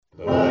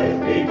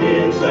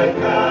at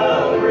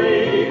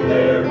Calvary,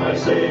 there my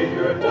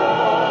Savior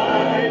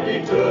died.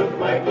 He took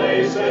my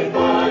place, and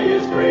by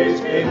His grace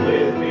came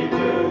with me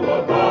to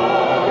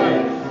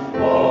abide.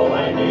 All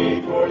I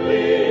need for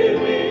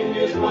living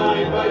is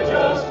mine by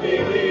just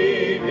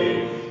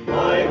believing.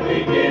 Life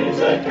begins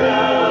at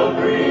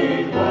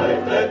Calvary,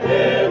 life that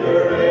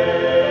never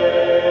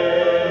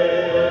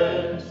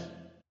ends.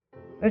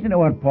 Listen to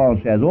what Paul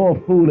says, O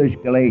foolish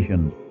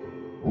Galatians,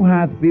 who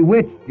hath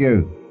bewitched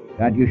you,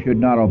 that you should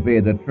not obey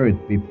the truth,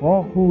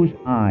 before whose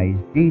eyes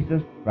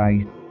Jesus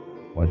Christ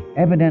was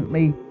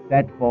evidently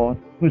set forth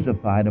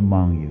crucified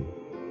among you.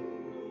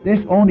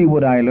 This only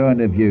would I learn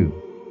of you.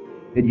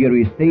 Did you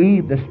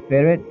receive the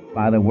Spirit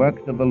by the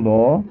works of the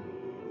law,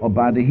 or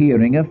by the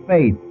hearing of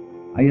faith?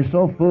 Are you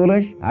so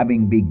foolish,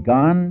 having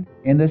begun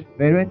in the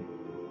Spirit?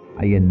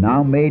 Are you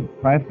now made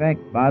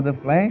perfect by the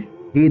flesh?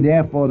 He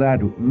therefore that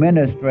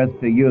ministereth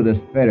to you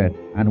the Spirit,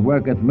 and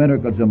worketh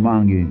miracles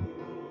among you,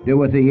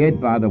 doeth he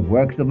it by the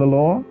works of the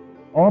law,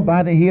 or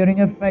by the hearing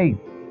of faith?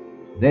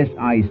 This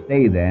I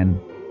say then,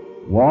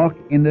 walk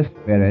in the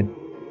Spirit,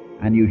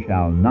 and you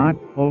shall not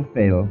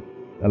fulfill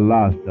the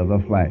lust of the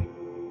flesh.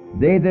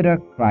 They that are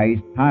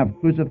Christ have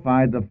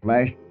crucified the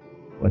flesh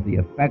with the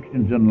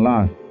affections and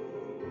lusts.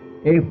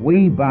 If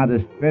we by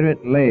the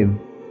Spirit live,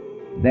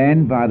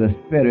 then by the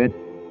Spirit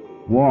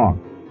walk.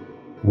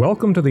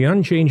 Welcome to the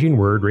Unchanging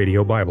Word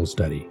Radio Bible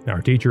Study.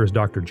 Our teacher is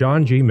Dr.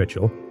 John G.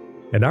 Mitchell,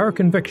 and our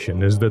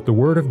conviction is that the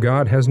Word of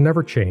God has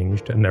never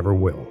changed and never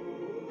will.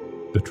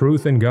 The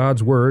truth in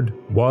God's Word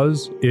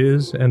was,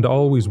 is, and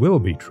always will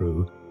be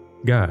true.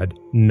 God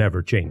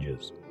never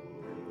changes.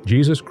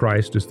 Jesus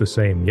Christ is the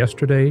same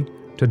yesterday,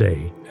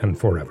 today, and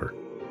forever.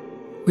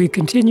 We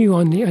continue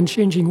on the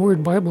Unchanging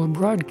Word Bible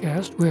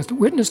broadcast with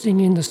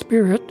Witnessing in the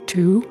Spirit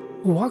to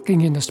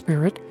Walking in the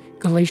Spirit,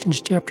 Galatians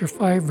chapter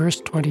 5,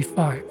 verse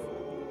 25.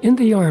 In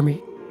the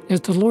Army,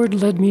 as the Lord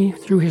led me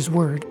through His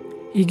Word,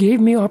 He gave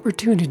me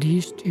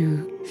opportunities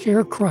to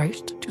share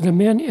Christ to the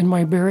men in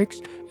my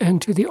barracks and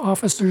to the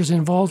officers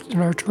involved in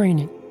our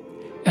training.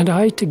 And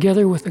I,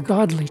 together with a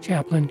godly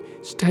chaplain,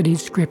 studied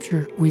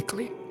Scripture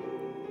weekly.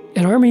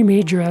 An Army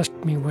major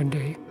asked me one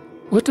day,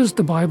 "What does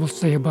the Bible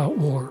say about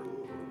war?"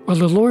 Well,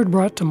 the Lord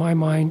brought to my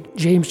mind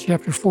James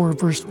chapter 4,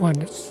 verse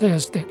 1. It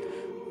says that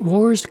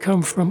wars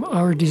come from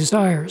our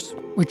desires,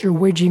 which are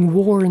waging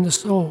war in the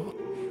soul,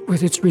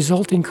 with its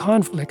resulting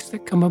conflicts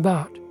that come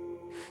about.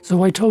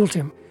 So I told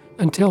him,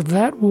 until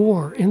that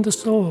war in the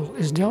soul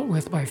is dealt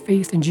with by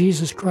faith in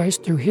Jesus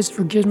Christ through His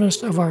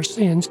forgiveness of our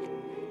sins,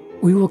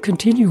 we will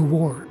continue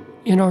war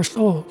in our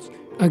souls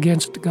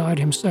against God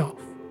Himself.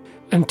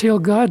 Until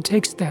God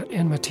takes that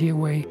enmity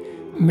away,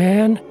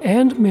 man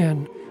and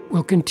men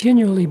will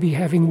continually be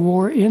having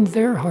war in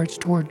their hearts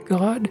toward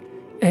God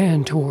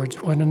and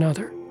towards one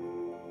another.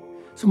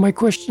 So my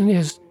question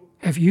is,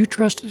 have you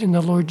trusted in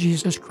the Lord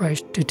Jesus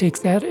Christ to take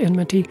that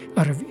enmity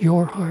out of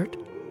your heart?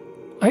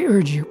 I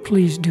urge you,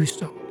 please do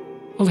so.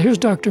 Well, here's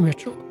Dr.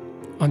 Mitchell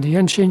on the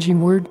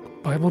Unchanging Word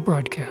Bible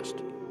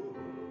broadcast.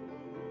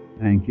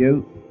 Thank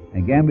you.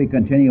 Again, we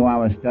continue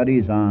our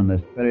studies on the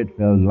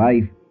Spirit-filled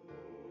life,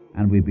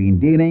 and we've been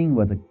dealing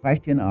with the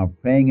question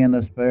of praying in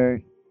the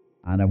Spirit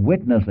and of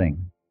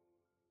witnessing.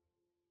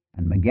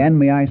 And again,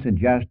 may I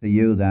suggest to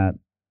you that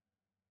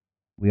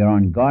we are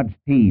on God's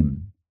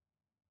team.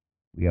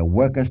 We are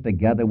workers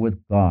together with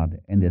God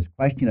in this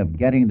question of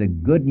getting the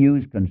good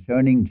news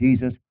concerning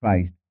Jesus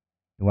Christ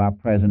to our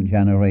present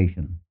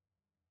generation.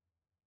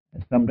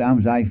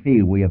 Sometimes I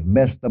feel we have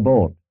missed the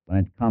boat when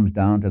it comes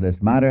down to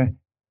this matter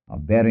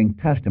of bearing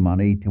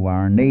testimony to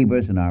our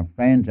neighbors and our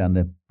friends and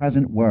the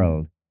present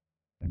world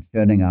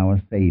concerning our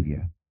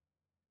Savior.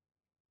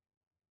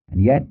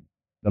 And yet,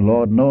 the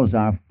Lord knows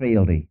our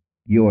frailty,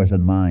 yours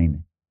and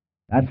mine.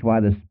 That's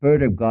why the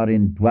Spirit of God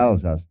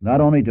indwells us,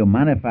 not only to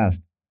manifest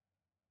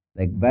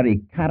the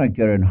very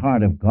character and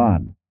heart of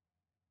God,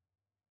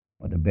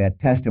 but to bear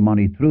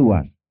testimony through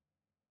us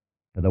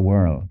to the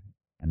world.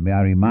 And may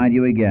I remind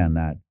you again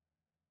that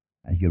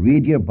as you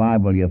read your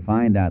Bible, you'll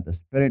find that the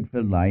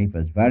Spirit-filled life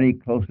is very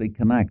closely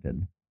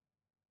connected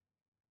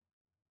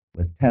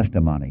with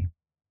testimony.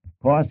 Of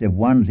course, if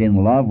one's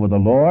in love with the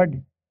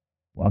Lord,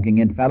 walking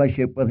in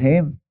fellowship with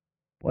Him,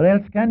 what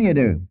else can you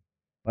do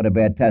but to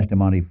bear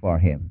testimony for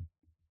Him?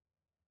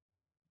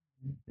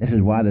 This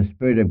is why the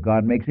Spirit of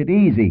God makes it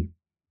easy.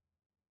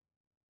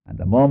 And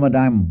the moment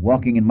I'm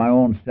walking in my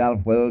own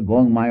self-will,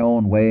 going my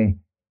own way,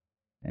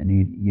 and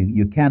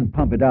you can't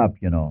pump it up,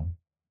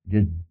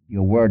 just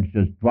your words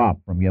just drop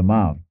from your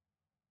mouth.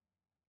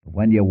 But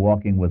when you're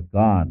walking with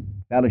God,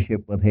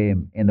 fellowship with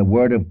Him in the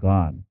Word of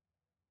God,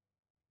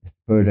 the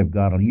Spirit of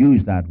God will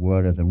use that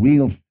Word as a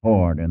real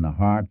sword in the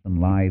hearts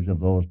and lives of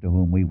those to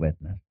whom we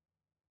witness.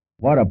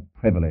 What a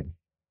privilege.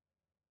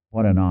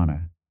 What an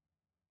honor.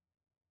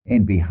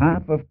 In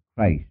behalf of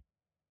Christ,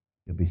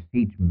 to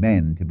beseech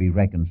men to be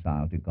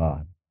reconciled to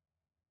God.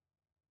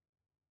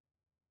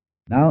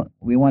 Now,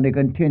 we want to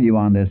continue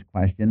on this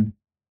question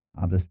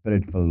of the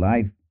Spirit-filled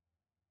life.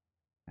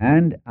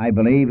 And I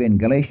believe in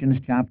Galatians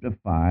chapter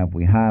 5,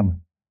 we have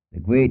the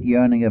great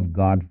yearning of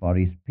God for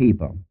His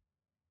people.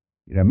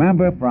 You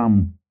remember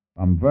from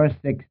verse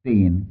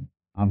 16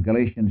 of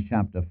Galatians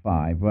chapter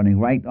 5, running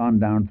right on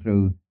down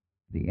through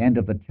the end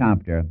of the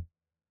chapter,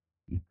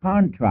 he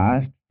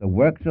contrasts the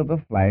works of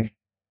the flesh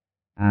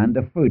and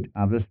the fruit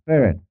of the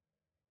Spirit.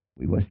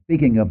 We were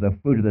speaking of the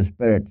fruit of the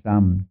Spirit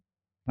some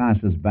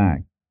classes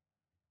back.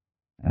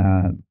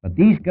 But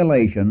these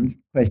Galatians,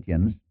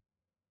 Christians,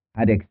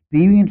 had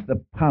experienced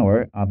the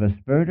power of the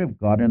Spirit of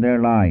God in their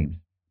lives.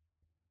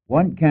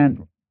 One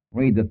can't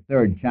read the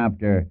 3rd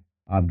chapter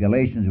of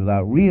Galatians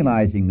without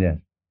realizing this.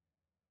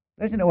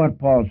 Listen to what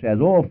Paul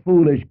says, "O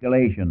foolish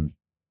Galatians,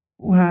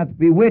 who hath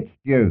bewitched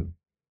you,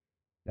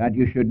 that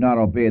you should not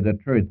obey the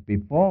truth,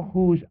 before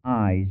whose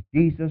eyes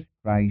Jesus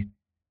Christ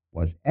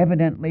was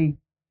evidently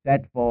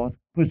set forth,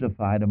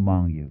 crucified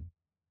among you?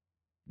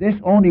 This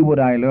only would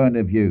I learn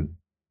of you.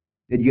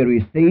 Did you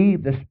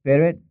receive the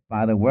Spirit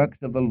by the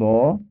works of the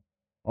law,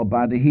 or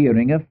by the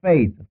hearing of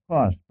faith?" Of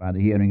course, by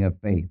the hearing of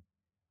faith.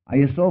 "Are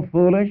you so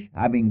foolish,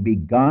 having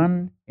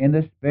begun in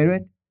the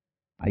Spirit?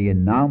 Are you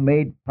now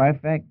made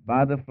perfect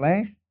by the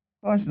flesh?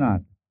 Of course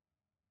not.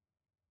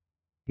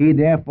 He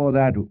therefore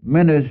that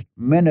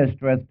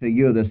ministereth to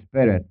you the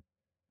Spirit,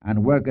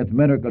 and worketh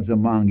miracles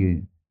among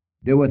you,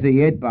 doeth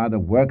he it by the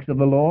works of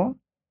the law,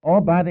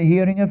 or by the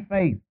hearing of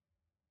faith?"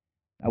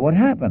 Now what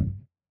happened?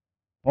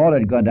 Paul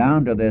had gone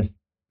down to this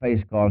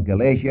place called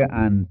Galatia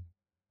and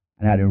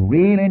had a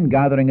real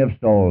ingathering of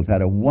souls,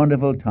 had a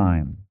wonderful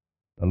time.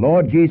 The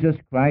Lord Jesus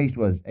Christ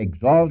was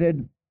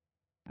exalted,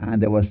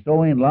 and they were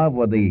so in love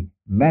with the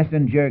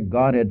messenger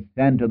God had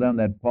sent to them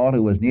that Paul,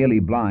 who was nearly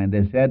blind,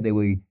 they said they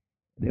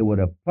would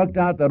have plucked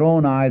out their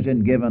own eyes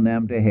and given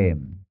them to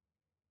him.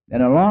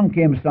 Then along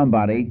came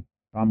somebody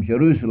from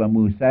Jerusalem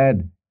who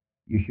said,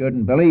 "You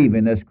shouldn't believe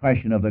in this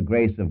question of the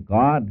grace of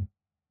God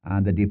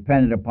and the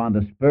dependent upon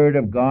the Spirit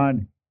of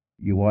God.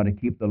 You ought to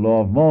keep the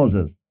law of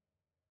Moses."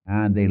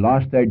 And they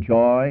lost their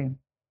joy,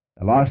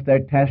 they lost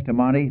their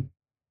testimony,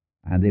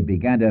 and they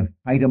began to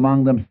fight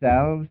among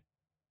themselves.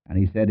 And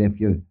he said,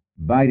 "If you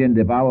bite and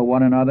devour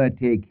one another,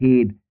 take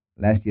heed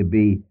lest you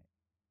be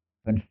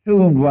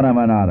consumed one of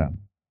another."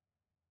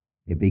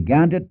 They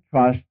began to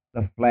trust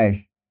the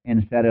flesh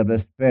instead of the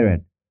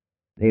Spirit.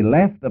 They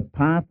left the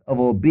path of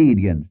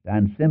obedience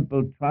and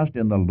simple trust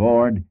in the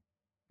Lord,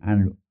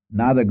 and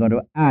now they're going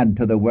to add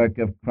to the work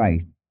of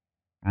Christ.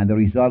 And the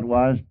result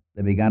was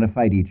they began to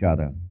fight each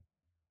other.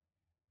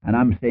 And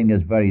I'm saying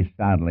this very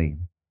sadly.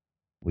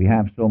 We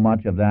have so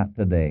much of that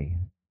today.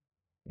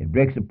 It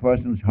breaks a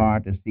person's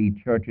heart to see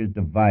churches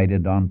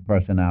divided on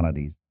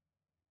personalities.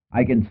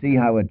 I can see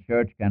how a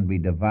church can be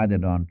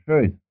divided on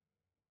truth,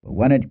 but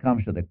when it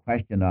comes to the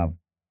question of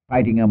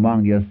fighting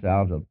among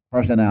yourselves of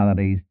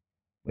personalities,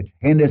 which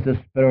hinders the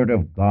Spirit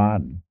of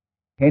God,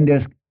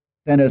 hinders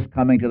sinners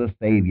coming to the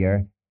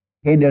Savior,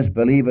 hinders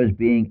believers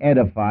being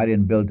edified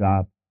and built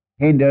up,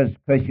 hinders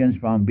Christians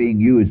from being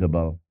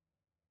usable.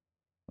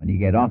 When you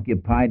get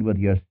occupied with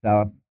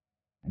yourself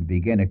and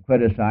begin to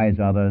criticize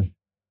others,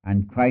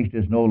 and Christ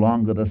is no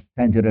longer the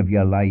center of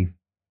your life,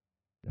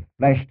 the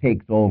flesh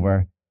takes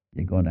over,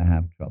 you're going to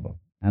have trouble.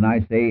 And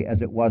I say,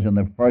 as it was in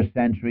the 1st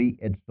century,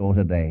 it's so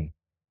today.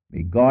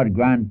 May God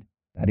grant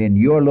that in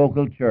your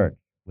local church,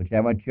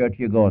 whichever church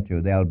you go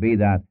to, there'll be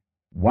that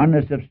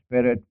oneness of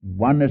spirit,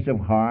 oneness of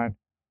heart,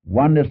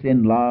 oneness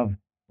in love,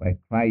 where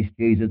Christ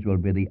Jesus will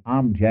be the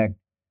object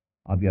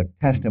of your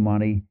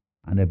testimony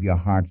and of your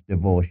heart's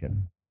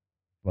devotion.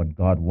 What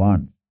God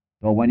wants.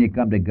 So when you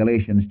come to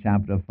Galatians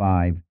chapter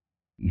 5,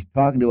 he's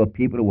talking to a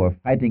people who were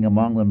fighting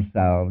among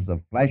themselves. The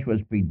flesh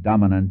was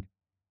predominant,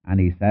 and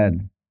he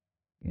said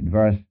in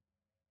verse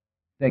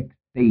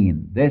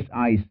 16, "This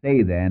I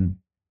say then,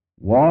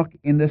 walk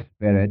in the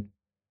Spirit,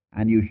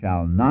 and you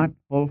shall not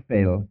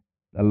fulfill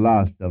the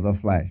lust of the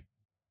flesh."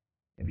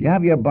 If you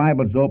have your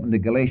Bibles open to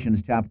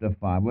Galatians chapter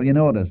 5, well, you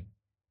notice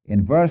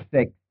in verse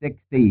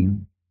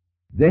 16,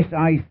 "This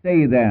I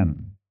say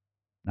then."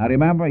 Now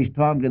remember, he's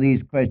talking to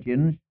these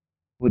Christians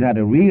who'd had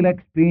a real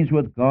experience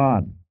with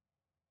God.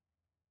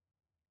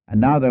 And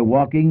now they're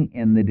walking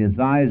in the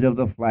desires of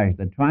the flesh.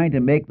 They're trying to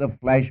make the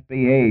flesh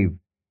behave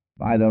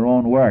by their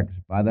own works,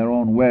 by their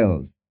own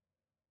wills.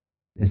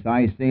 "This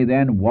I say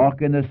then,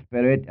 walk in the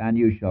Spirit, and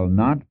you shall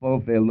not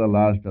fulfill the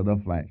lust of the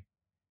flesh."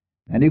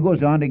 And he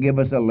goes on to give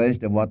us a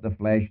list of what the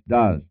flesh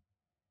does.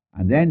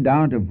 And then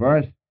down to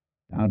verse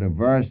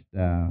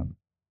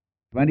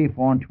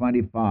 24 and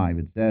 25,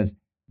 it says,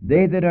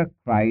 "They that are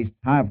Christ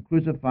have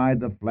crucified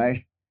the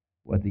flesh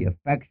with the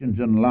affections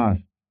and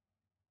lusts.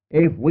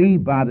 If we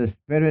by the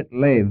Spirit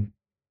live,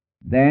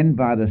 then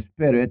by the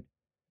Spirit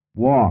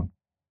walk."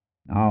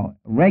 Now,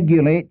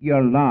 regulate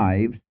your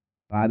lives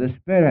by the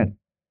Spirit.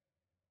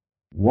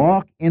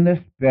 Walk in the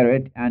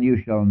Spirit, and you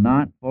shall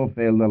not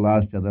fulfill the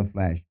lust of the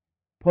flesh.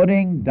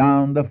 Putting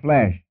down the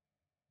flesh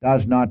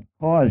does not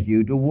cause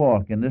you to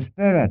walk in the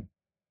Spirit.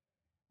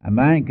 A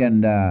man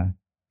can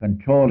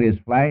control his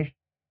flesh.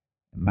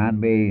 A man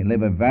may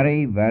live a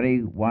very,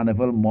 very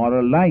wonderful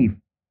moral life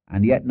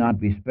and yet not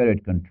be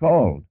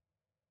Spirit-controlled.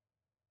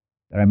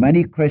 There are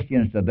many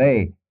Christians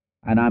today,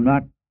 and I'm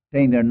not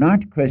saying they're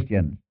not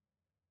Christians,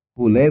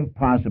 who live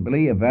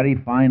possibly a very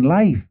fine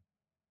life,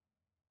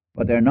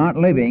 but they're not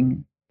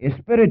living a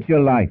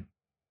spiritual life.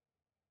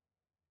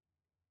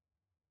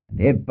 And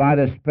if by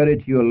the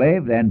Spirit you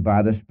live, then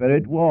by the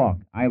Spirit walk.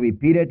 I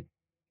repeat it,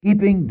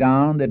 keeping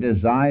down the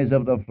desires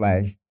of the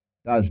flesh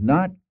does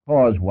not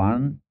cause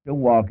one to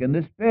walk in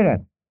the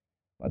Spirit.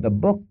 But the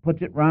book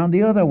puts it round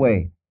the other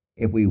way.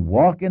 If we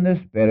walk in the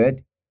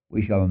Spirit,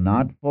 we shall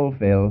not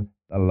fulfill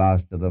the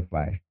lust of the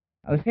flesh.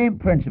 Now, the same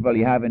principle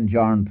you have in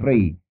John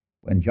 3,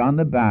 when John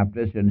the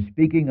Baptist, in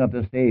speaking of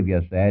the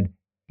Savior, said,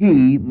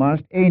 "He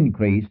must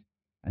increase,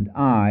 and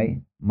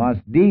I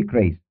must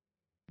decrease."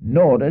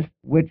 Notice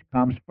which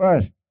comes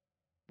first.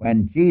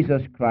 When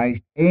Jesus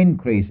Christ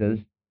increases,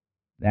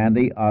 then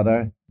the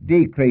other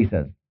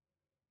decreases.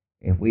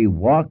 If we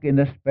walk in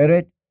the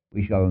Spirit,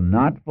 we shall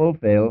not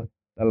fulfill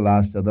the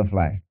lust of the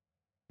flesh.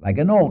 Like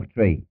an oak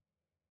tree.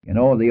 You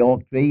know, the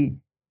oak tree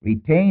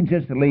retains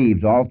its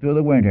leaves all through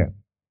the winter.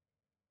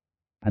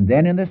 And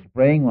then in the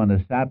spring, when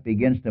the sap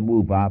begins to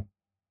move up,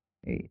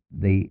 as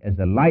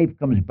the life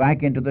comes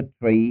back into the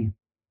tree,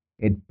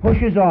 it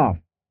pushes off.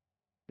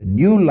 The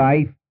new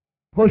life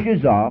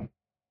pushes off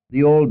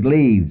the old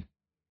leaves.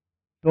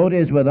 So it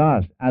is with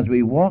us. As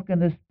we walk in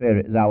the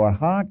Spirit, as our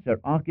hearts are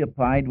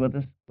occupied with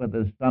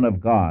the Son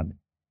of God,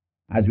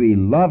 as we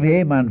love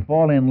Him and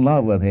fall in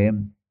love with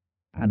Him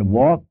and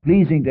walk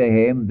pleasing to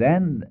Him,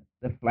 then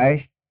the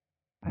flesh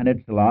and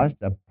its lust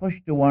are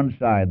pushed to one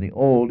side. The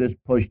old is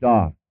pushed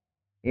off.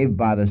 If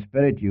by the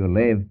Spirit you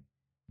live,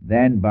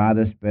 then by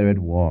the Spirit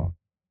walk.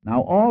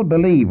 Now, all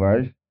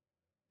believers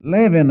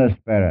live in the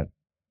Spirit.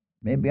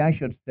 Maybe I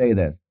should say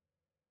this.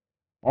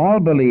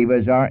 All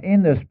believers are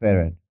in the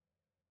Spirit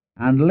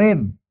and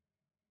live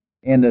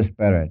in the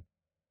Spirit,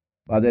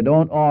 but they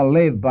don't all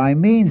live by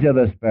means of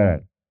the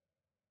Spirit.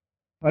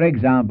 For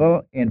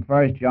example, in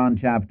 1 John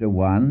chapter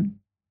 1,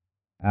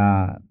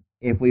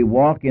 if we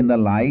walk in the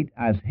light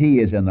as He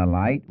is in the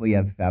light, we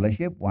have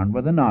fellowship one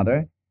with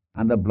another,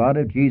 and the blood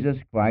of Jesus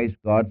Christ,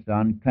 God's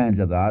Son,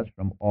 cleanseth us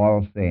from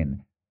all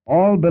sin.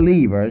 All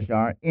believers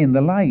are in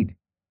the light.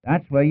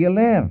 That's where you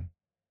live.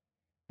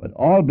 But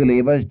all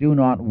believers do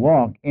not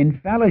walk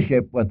in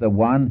fellowship with the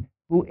one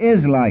who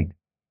is light.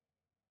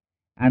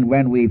 And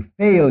when we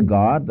fail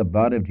God, the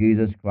blood of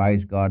Jesus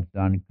Christ, God's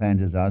Son,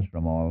 cleanses us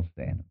from all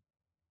sin.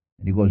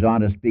 And he goes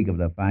on to speak of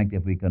the fact,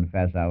 if we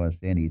confess our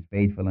sin, He's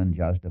faithful and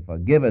just to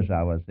forgive us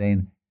our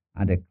sin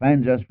and to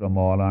cleanse us from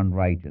all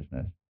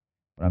unrighteousness.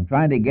 What I'm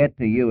trying to get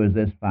to you is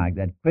this fact,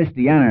 that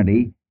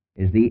Christianity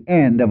is the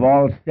end of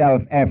all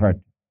self-effort.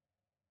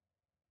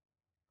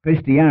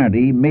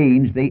 Christianity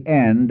means the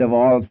end of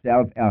all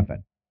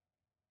self-effort.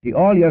 See,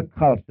 all your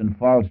cults and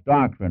false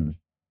doctrines,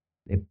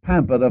 they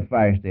pamper the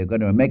flesh. They're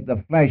going to make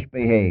the flesh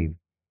behave.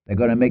 They're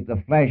going to make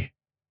the flesh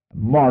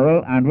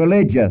moral and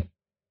religious.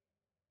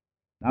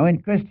 Now,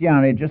 in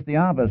Christianity, just the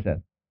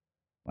opposite.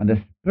 When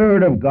the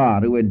Spirit of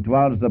God who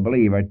indwells the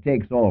believer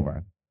takes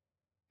over,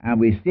 and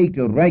we seek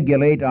to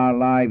regulate our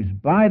lives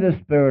by the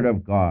Spirit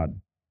of God,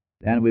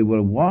 then we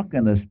will walk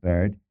in the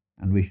Spirit,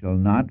 and we shall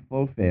not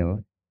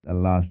fulfill the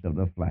lust of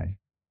the flesh.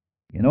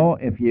 You know,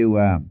 if you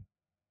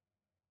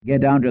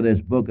get down to this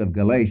book of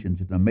Galatians,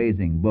 it's an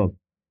amazing book,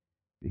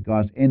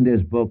 because in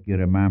this book, you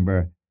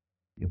remember,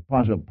 the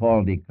Apostle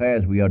Paul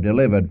declares we are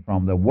delivered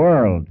from the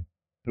world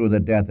through the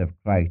death of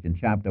Christ in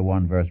chapter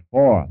 1, verse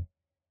 4.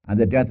 And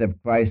the death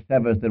of Christ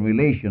severs the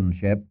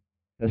relationship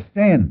to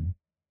sin.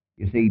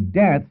 You see,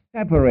 death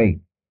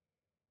separates.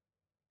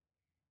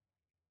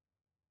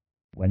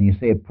 When you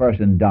say a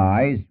person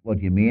dies, what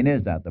you mean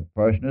is that the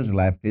person has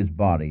left his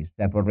body,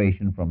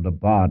 separation from the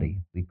body.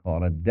 We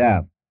call it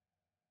death.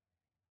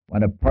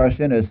 When a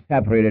person is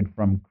separated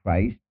from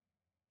Christ,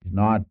 is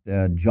not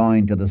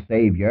joined to the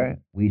Savior,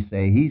 we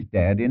say he's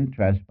dead in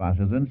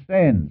trespasses and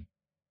sins.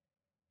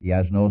 He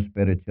has no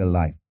spiritual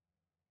life.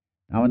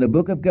 Now, in the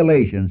book of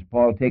Galatians,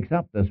 Paul takes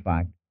up this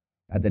fact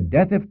that the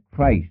death of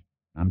Christ,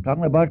 I'm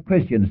talking about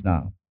Christians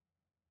now,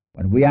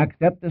 when we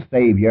accept the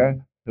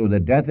Savior, through the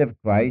death of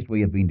Christ,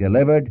 we have been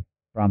delivered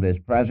from this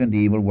present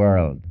evil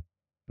world.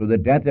 Through the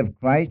death of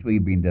Christ,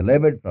 we've been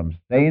delivered from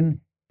sin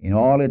in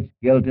all its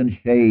guilt and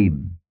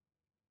shame.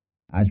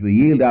 As we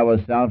yield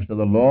ourselves to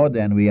the Lord,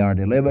 then we are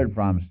delivered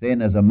from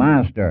sin as a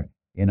master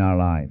in our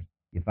lives.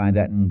 You find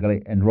that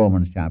in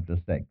Romans chapter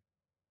 6.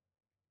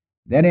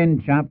 Then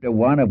in chapter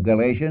 1 of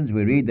Galatians,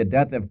 we read the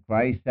death of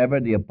Christ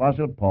severed the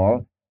Apostle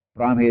Paul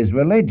from his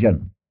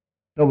religion.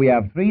 So we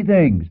have three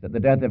things that the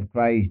death of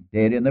Christ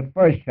did in the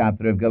first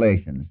chapter of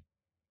Galatians.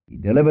 He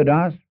delivered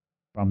us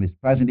from this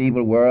present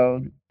evil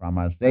world, from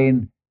our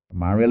sin,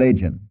 from our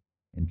religion.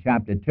 In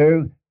chapter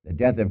 2, the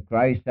death of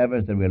Christ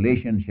severs the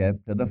relationship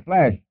to the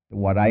flesh, to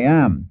what I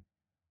am,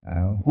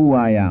 who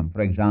I am,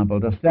 for example,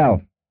 to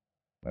self,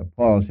 where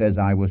Paul says,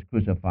 I was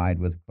crucified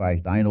with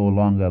Christ. I no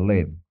longer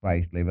live.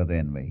 Christ liveth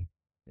in me.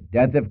 The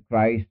death of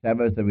Christ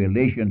severs the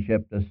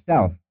relationship to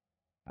self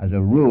as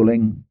a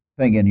ruling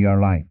thing in your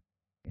life.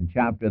 In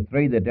chapter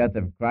 3, the death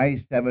of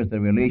Christ severs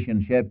the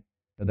relationship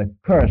to the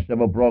curse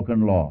of a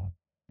broken law.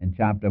 In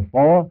chapter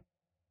 4,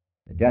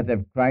 The death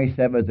of Christ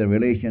severs the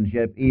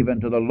relationship even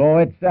to the law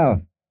itself.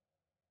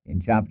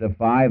 In chapter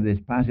 5, this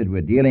passage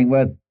we're dealing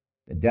with,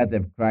 the death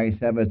of Christ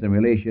severs the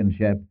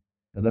relationship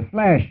to the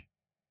flesh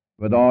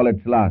with all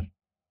its lust.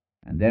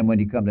 And then when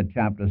you come to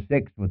chapter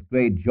 6, with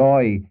great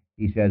joy,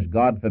 he says,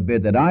 God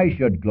forbid that I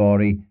should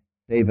glory,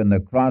 save in the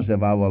cross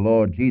of our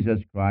Lord Jesus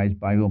Christ,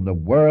 by whom the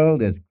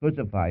world is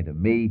crucified to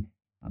me,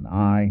 and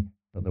I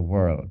to the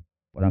world.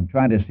 What I'm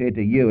trying to say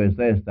to you is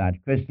this,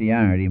 that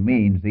Christianity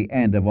means the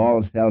end of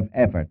all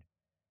self-effort.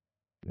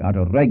 We are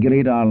to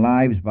regulate our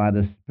lives by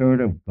the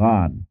Spirit of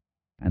God,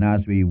 and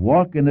as we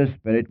walk in the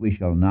Spirit, we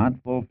shall not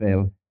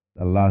fulfill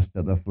the lust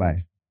of the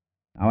flesh.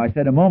 Now, I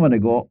said a moment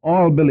ago,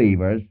 all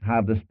believers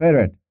have the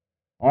Spirit.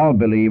 All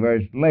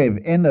believers live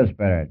in the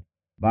Spirit,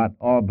 but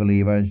all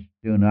believers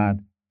do not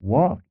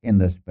walk in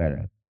the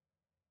Spirit.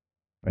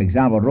 For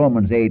example,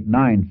 Romans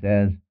 8:9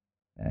 says,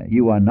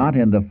 you are not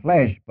in the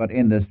flesh, but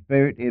in the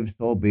Spirit, if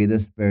so be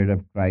the Spirit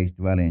of Christ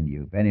dwell in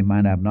you. If any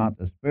man have not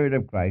the Spirit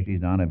of Christ, he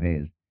is none of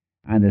his.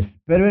 And the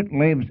Spirit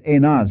lives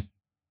in us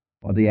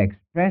for the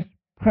express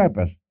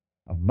purpose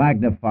of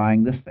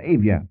magnifying the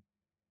Savior,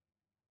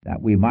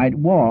 that we might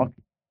walk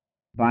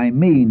by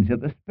means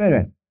of the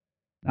Spirit.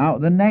 Now,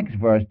 the next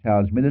verse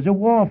tells me there's a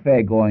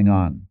warfare going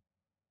on.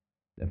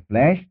 The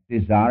flesh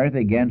desireth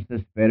against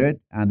the Spirit,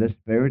 and the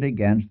Spirit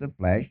against the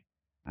flesh,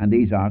 and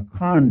these are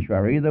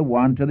contrary the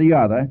one to the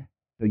other,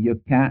 so you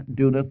can't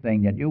do the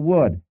thing that you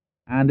would.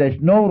 And there's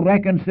no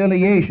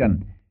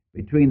reconciliation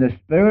between the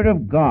Spirit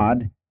of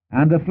God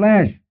and the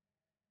flesh.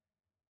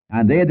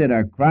 And they that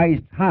are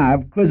Christ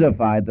have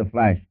crucified the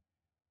flesh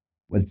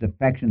with its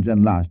affections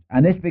and lust.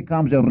 And this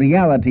becomes a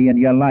reality in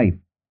your life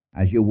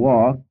as you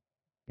walk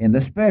in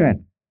the Spirit.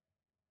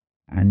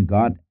 And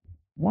God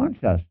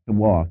wants us to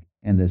walk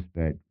in the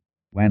Spirit.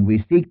 When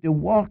we seek to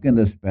walk in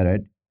the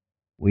Spirit,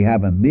 we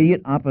have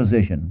immediate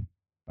opposition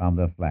from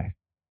the flesh.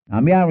 Now,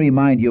 may I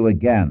remind you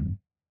again,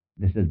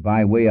 this is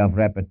by way of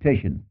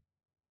repetition.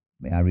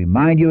 May I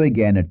remind you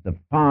again, it's the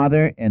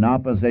Father in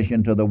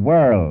opposition to the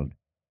world.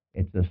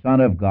 It's the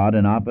Son of God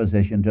in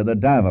opposition to the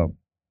devil.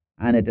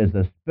 And it is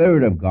the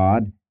Spirit of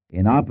God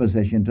in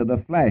opposition to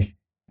the flesh.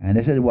 And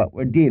this is what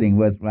we're dealing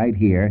with right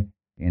here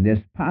in this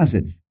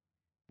passage.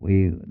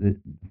 The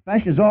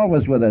flesh is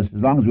always with us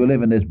as long as we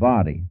live in this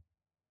body.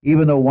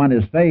 Even though one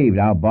is saved,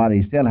 our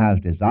body still has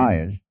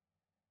desires.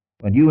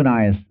 When you and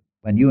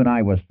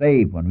I were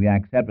saved, when we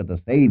accepted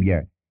the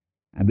Savior,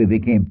 and we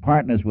became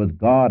partners with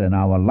God, and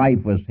our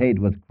life was hid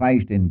with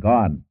Christ in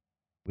God,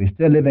 we're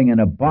still living in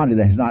a body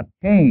that has not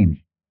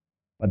changed,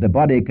 but the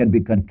body can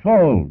be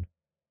controlled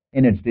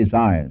in its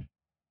desires.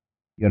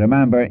 You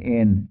remember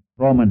in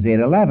Romans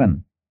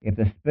 8:11, if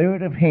the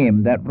Spirit of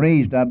him that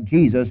raised up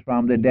Jesus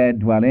from the dead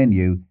dwell in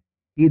you,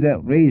 he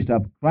that raised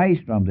up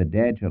Christ from the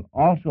dead shall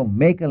also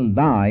make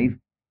alive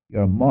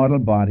your mortal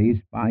bodies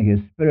by his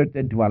Spirit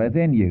that dwelleth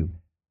in you.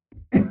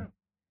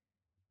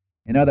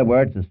 In other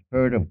words, the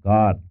Spirit of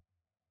God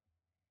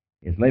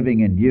is living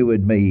in you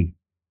and me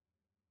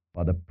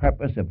for the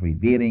purpose of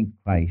revealing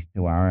Christ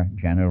to our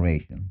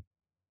generation.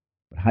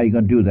 But how are you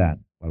going to do that?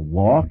 Well,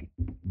 walk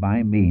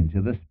by means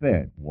of the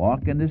Spirit.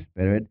 Walk in the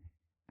Spirit,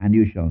 and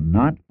you shall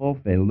not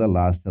fulfill the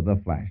lust of the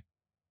flesh.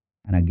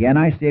 And again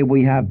I say,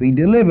 we have been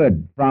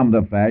delivered from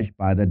the flesh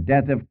by the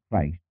death of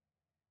Christ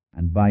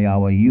and by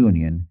our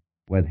union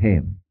with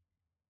him.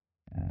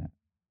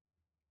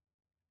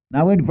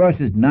 Now in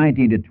verses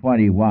 19 to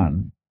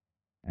 21,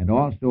 and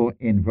also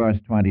in verse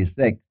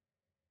 26,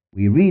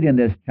 we read in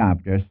this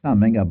chapter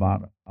something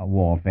about a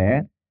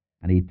warfare,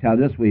 and he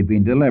tells us we've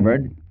been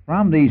delivered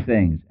from these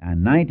things.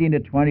 And 19 to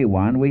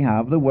 21, we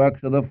have the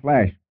works of the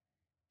flesh.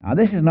 Now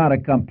this is not a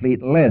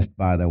complete list,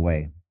 by the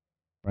way.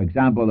 For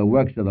example, the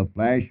works of the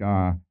flesh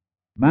are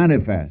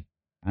manifest,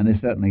 and they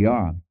certainly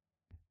are.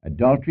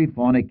 Adultery,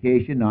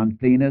 fornication,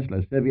 uncleanness,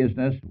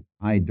 lasciviousness,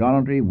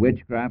 idolatry,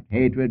 witchcraft,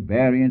 hatred,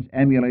 variance,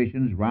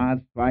 emulations, wrath,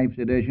 strife,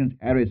 seditions,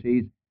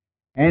 heresies,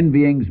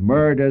 envyings,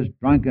 murders,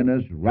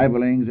 drunkenness,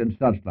 revelings, and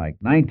such like.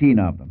 19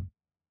 of them.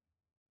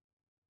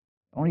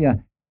 Only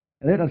a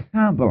little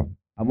sample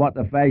of what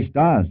the flesh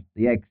does,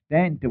 the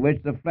extent to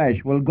which the flesh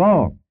will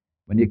go.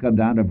 When you come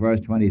down to verse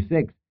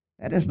 26,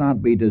 let us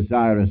not be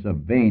desirous of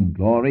vain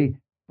glory,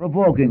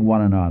 provoking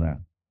one another,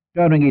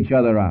 stirring each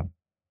other up,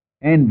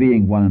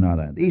 envying one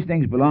another. These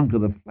things belong to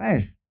the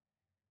flesh.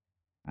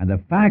 And the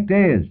fact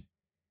is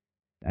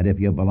that if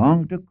you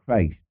belong to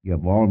Christ, you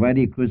have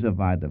already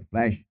crucified the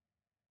flesh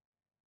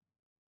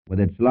with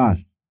its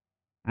lust.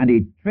 And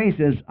he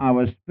traces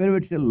our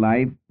spiritual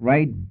life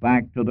right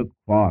back to the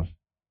cross.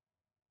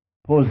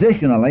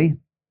 Positionally,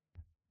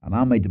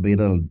 allow me to be a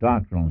little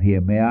doctrinal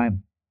here, may I?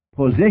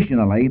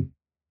 Positionally,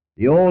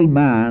 the old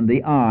man,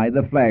 the I,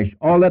 the flesh,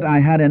 all that I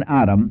had in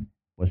Adam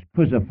was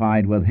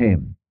crucified with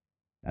him,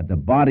 that the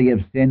body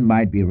of sin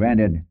might be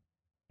rendered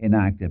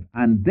inactive.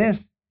 And this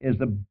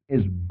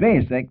is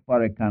basic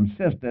for a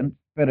consistent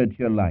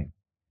spiritual life.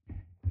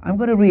 I'm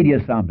going to read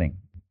you something.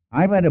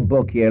 I read a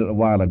book here a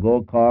while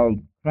ago called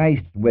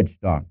Christ's Witch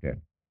Doctor.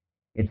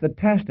 It's the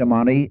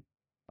testimony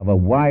of a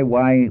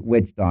YY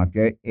witch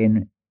doctor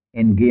in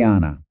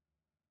Guyana.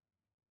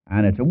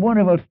 And it's a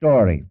wonderful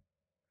story.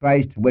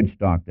 Christ's witch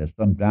doctor.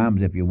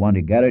 Sometimes, if you want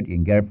to get it, you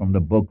can get it from the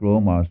book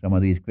room or some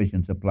of these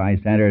Christian supply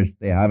centers.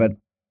 They have it.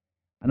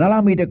 And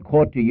allow me to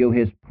quote to you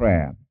his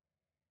prayer.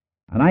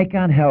 And I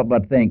can't help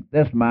but think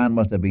this man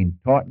must have been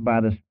taught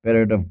by the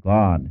Spirit of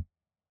God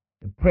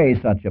to pray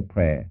such a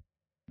prayer.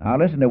 Now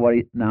listen to what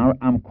now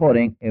I'm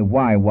quoting a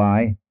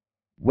YY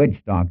witch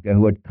doctor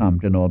who had come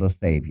to know the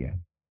Savior.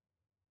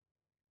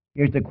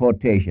 Here's the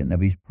quotation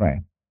of his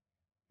prayer.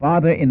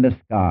 Father in the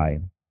sky,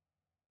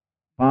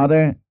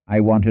 Father, I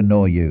want to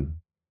know you.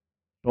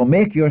 So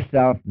make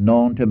yourself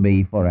known to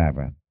me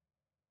forever.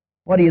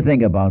 What do you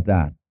think about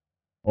that?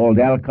 Old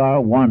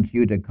Elcar wants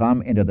you to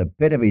come into the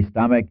pit of his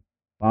stomach,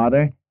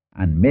 Father,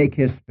 and make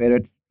his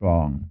spirit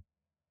strong.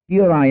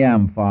 Here I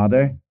am,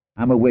 Father.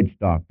 I'm a witch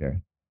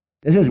doctor.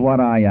 This is what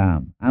I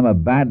am. I'm a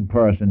bad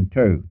person,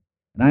 too,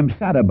 and I'm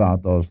sad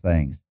about those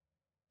things.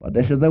 But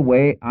this is the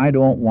way I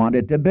don't want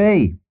it to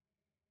be.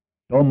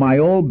 So my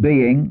old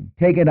being,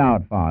 take it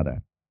out,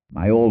 Father.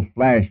 My old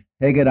flesh,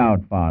 take it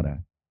out,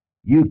 Father.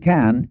 You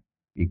can,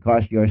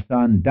 because your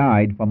Son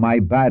died for my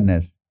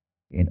badness,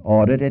 in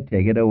order to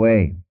take it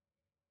away.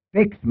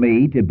 Fix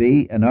me to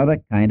be another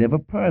kind of a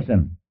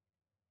person.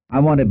 I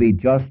want to be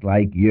just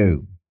like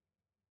you.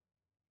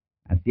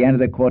 That's the end of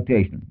the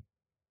quotation.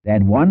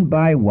 Then one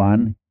by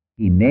one,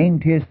 he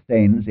named his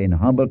sins in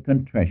humble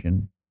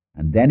contrition,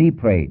 and then he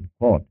prayed,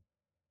 quote,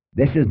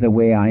 This is the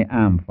way I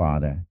am,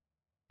 Father.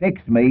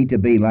 Fix me to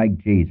be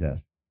like Jesus.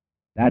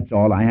 That's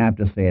all I have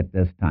to say at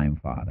this time,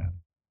 Father.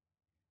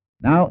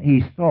 Now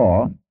he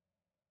saw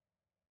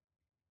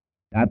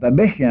that the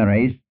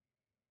missionaries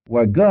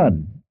were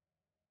good,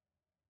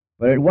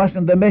 but it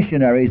wasn't the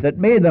missionaries that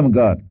made them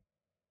good.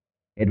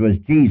 It was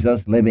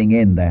Jesus living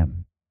in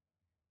them.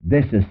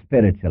 This is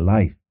spiritual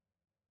life.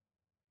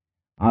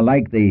 I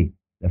like the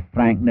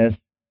frankness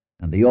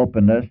and the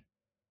openness,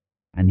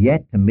 and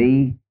yet to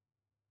me,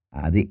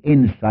 the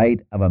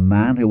insight of a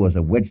man who was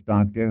a witch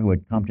doctor who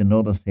had come to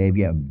know the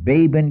Savior, a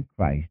babe in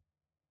Christ,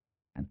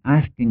 and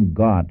asking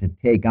God to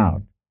take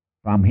out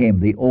from him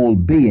the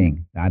old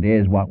being, that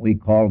is what we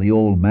call the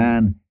old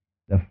man,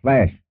 the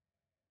flesh.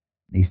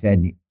 He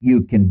said,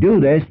 You can do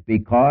this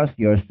because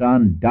your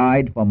Son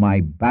died for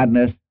my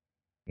badness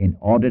in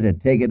order to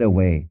take it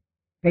away.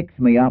 Fix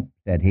me up,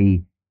 said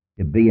he,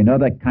 to be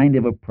another kind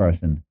of a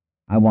person.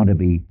 I want to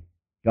be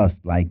just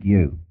like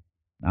you.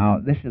 Now,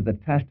 this is the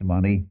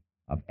testimony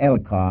of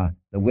Elcar,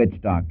 the witch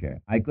doctor.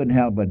 I couldn't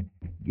help but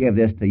give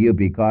this to you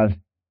because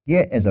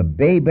here is a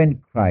babe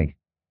in Christ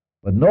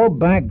with no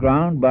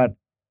background but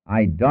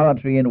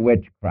idolatry and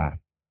witchcraft.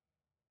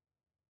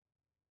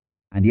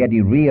 And yet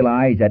he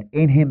realized that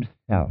in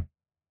himself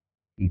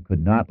he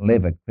could not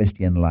live a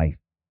Christian life,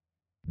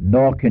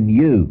 nor can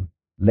you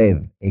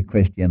live a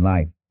Christian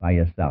life by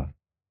yourself.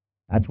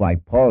 That's why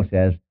Paul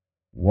says,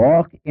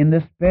 Walk in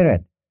the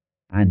Spirit,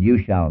 and you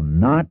shall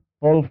not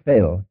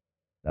fulfill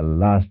the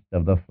lust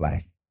of the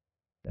flesh.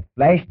 The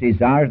flesh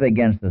desires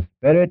against the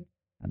Spirit,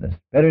 and the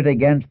Spirit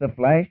against the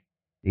flesh.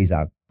 These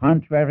are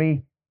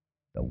contrary,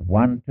 the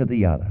one to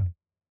the other.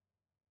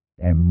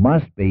 There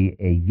must be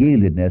a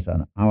yieldedness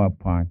on our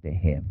part to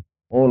him.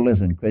 Oh,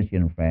 listen,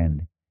 Christian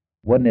friend,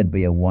 wouldn't it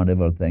be a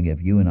wonderful thing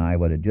if you and I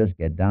were to just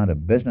get down to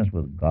business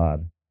with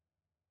God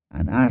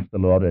and ask the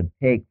Lord to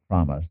take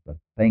from us the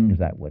things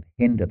that would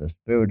hinder the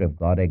Spirit of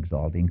God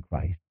exalting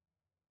Christ.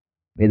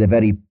 May the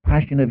very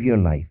passion of your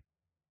life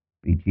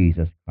be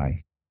Jesus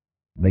Christ.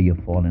 May you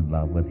fall in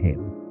love with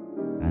him,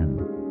 and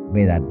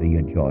may that be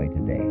your joy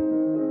today.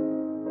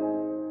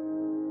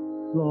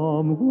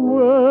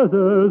 Somewhere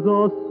there's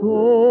a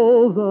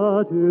soul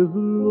that is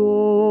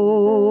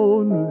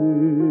lonely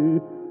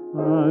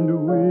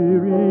and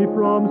weary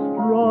from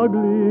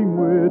struggling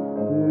with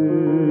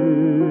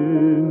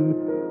sin,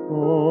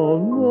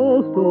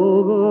 almost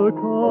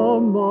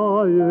overcome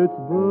by its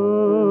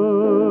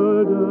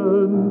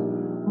burdens,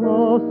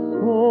 a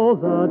soul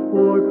that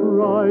for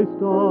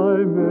Christ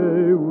I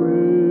may win.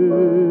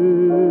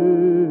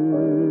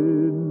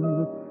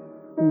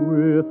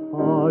 With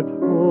heart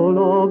full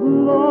of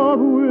love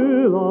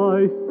will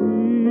I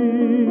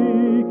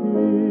seek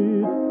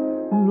it,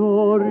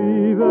 nor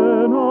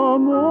even a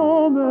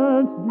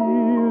moment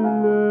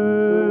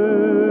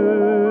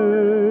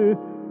delay.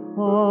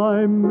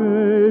 I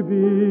may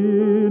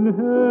be in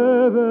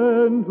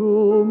heaven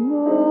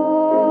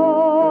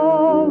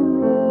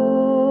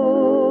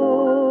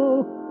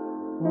tomorrow.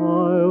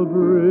 I'll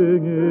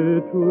bring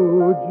it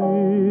to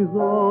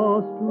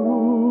Jesus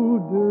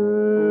today.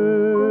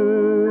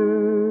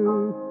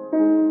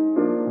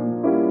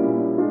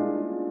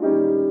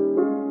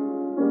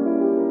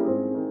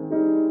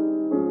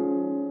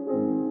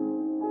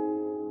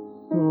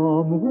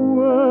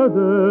 Somewhere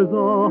there's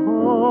a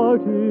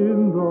heart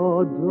in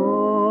the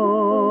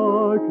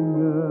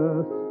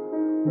darkness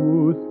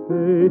whose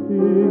faith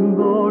in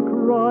the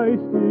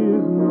Christ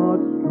is not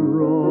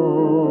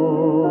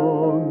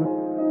strong,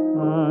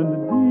 and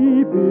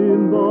deep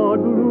in the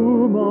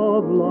gloom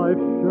of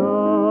life's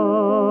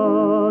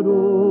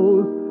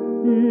shadows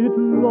it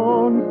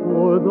longs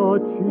for the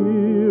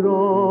cheer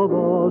of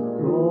a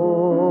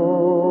song.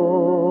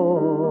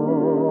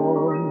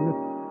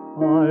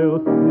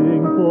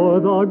 sing for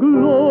the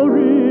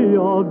glory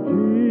of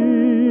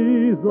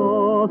Jesus,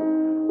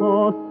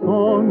 a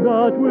song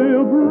that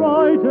will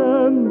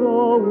brighten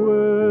the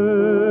way.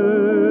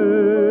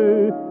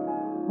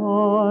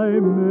 I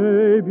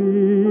may be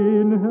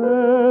in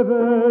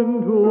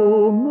heaven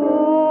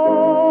tomorrow,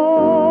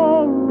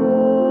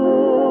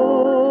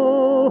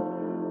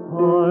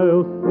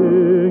 I'll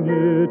sing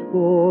it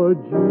for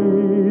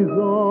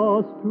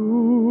Jesus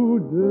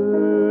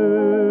today.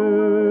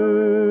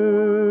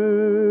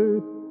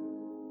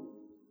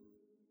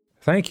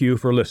 Thank you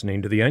for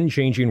listening to the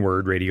Unchanging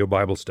Word Radio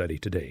Bible Study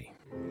today.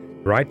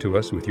 Write to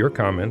us with your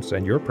comments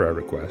and your prayer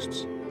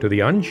requests to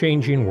the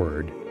Unchanging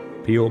Word,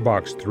 P.O.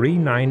 Box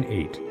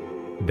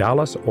 398,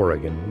 Dallas,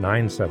 Oregon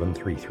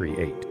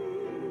 97338.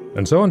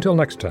 And so until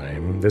next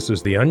time, this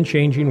is the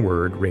Unchanging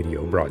Word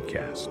Radio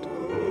broadcast.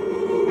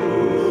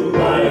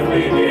 Life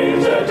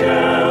begins at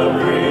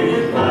Calvary.